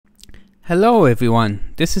Hello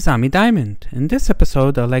everyone, this is Ami Diamond. In this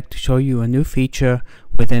episode I'd like to show you a new feature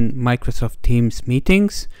within Microsoft Teams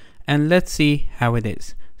meetings, and let's see how it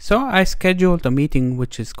is. So I scheduled a meeting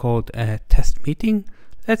which is called a test meeting.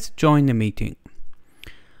 Let's join the meeting.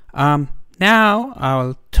 Now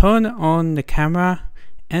I'll turn on the camera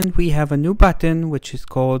and we have a new button which is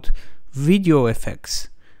called video effects.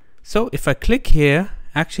 So if I click here,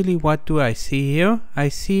 actually what do I see here? I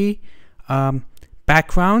see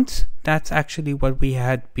backgrounds. That's actually what we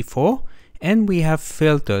had before, and we have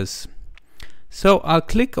filters. So I'll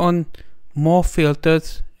click on more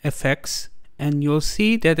filters effects and you'll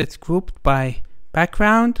see that it's grouped by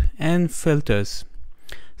background and filters.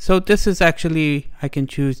 So this is actually, I can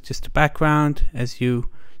choose just a background. As you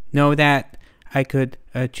know that I could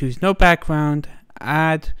choose no background,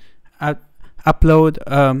 add, upload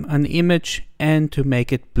an image, and to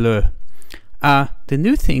make it blur. The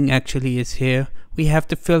new thing actually is here we have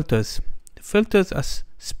the filters. The filters are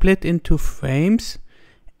split into frames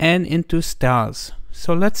and into styles.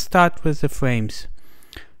 So let's start with the frames.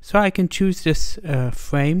 So I can choose this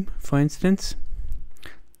frame, for instance.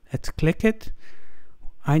 Let's click it.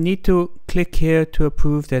 I need to click here to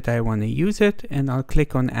approve that I want to use it, and I'll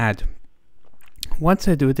click on add. Once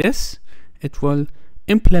I do this, it will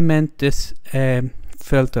implement this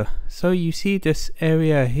filter. So you see this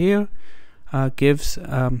area here gives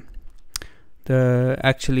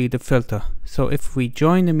the filter. So if we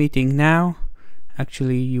join the meeting now,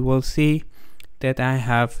 actually you will see that I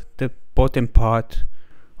have the bottom part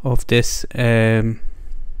of this. Just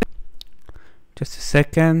a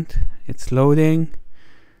second, it's loading.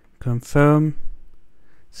 Confirm.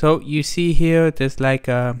 So you see here there's like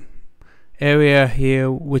a area here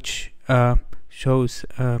which shows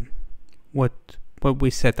what we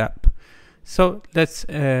set up. So let's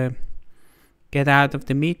get out of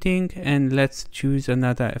the meeting and let's choose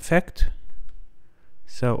another effect.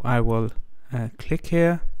 So I will click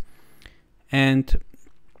here, and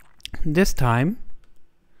this time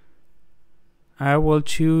I will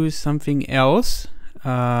choose something else.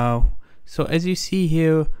 So as you see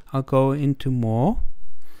here, I'll go into more,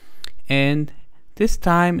 and this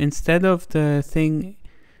time instead of the thing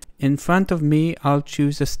in front of me, I'll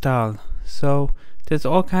choose a style. So there's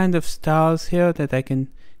all kinds of styles here that I can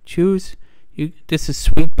choose. This is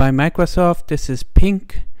Suite by Microsoft, this is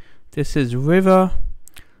Pink, this is River,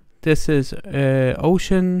 this is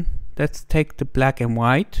Ocean. Let's take the black and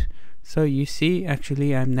white. So you see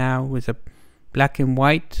actually I'm now with a black and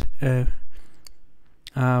white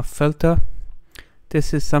filter.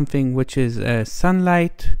 This is something which is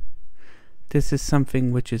sunlight. This is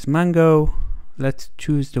something which is mango. Let's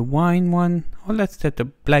choose the wine one, or let's set the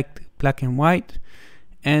black and white,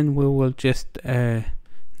 and we will just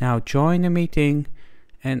now join the meeting,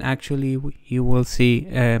 and actually you will see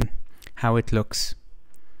how it looks.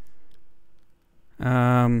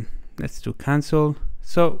 Let's do cancel.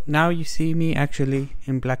 So now you see me actually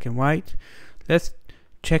in black and white. Let's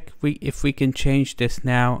check if we can change this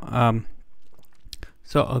now.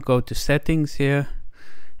 So I'll go to settings here,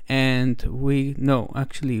 and we know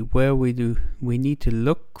actually where we need to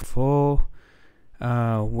look for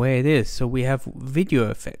where it is. So we have video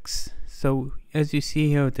effects. So as you see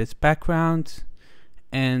here, there's backgrounds,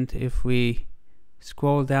 and if we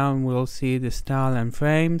scroll down, we'll see the style and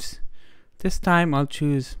frames. This time I'll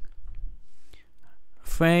choose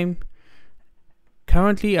frame.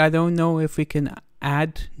 Currently I don't know if we can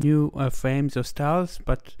add new frames or styles,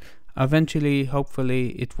 but eventually hopefully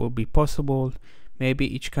it will be possible. Maybe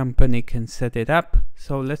each company can set it up.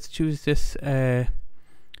 So let's choose this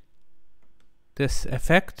this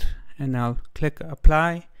effect, and I'll click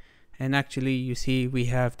apply. And actually you see we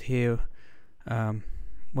have here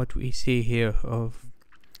what we see here of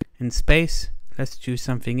in space. Let's choose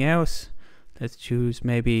something else. Let's choose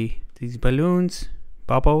maybe these balloons,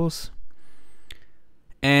 bubbles,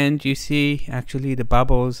 and you see actually the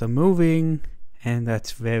bubbles are moving, and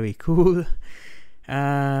that's very cool.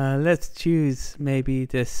 Let's choose maybe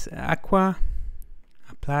this aqua,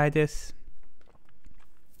 apply this.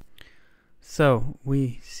 So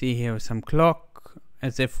we see here some clock,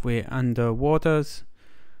 as if we're under waters.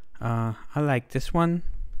 I like this one.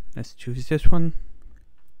 Let's choose this one.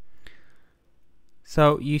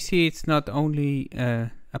 So you see it's not only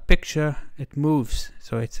a picture, it moves,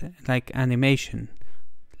 so it's like animation.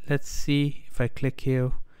 Let's see if I click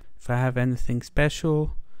here if I have anything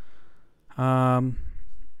special. Now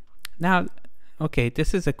okay,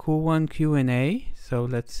 this is a cool one, Q&A. So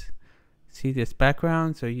let's see this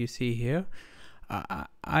background. So you see here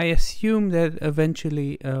I assume that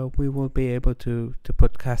eventually we will be able to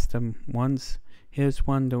put custom ones. Here's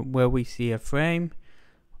one where we see a frame.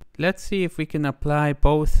 let's see if we can apply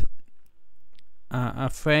both a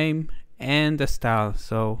frame and a style.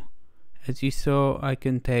 So as you saw, I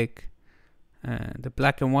can take the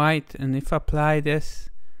black and white, and if I apply this,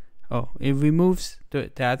 it removes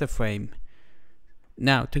the other frame.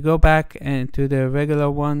 Now to go back and to the regular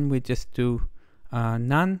one, we just do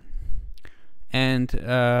none, and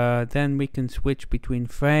then we can switch between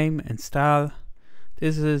frame and style.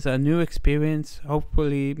 This is a new experience.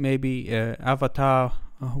 Hopefully maybe avatar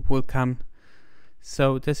will come.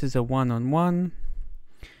 So this is a one-on-one,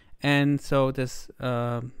 and so there's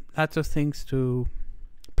lots of things to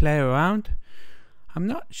play around. I'm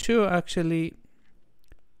not sure actually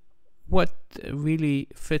what really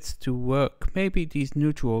fits to work. Maybe these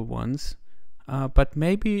neutral ones, but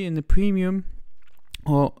maybe in the premium,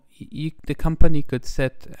 or the company could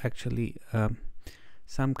set actually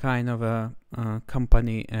some kind of a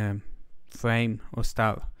company frame or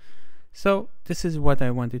style. So this is what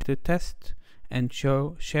I wanted to test and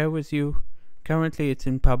share with you. Currently it's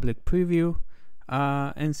in public preview,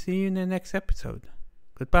 and see you in the next episode.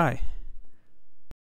 Goodbye.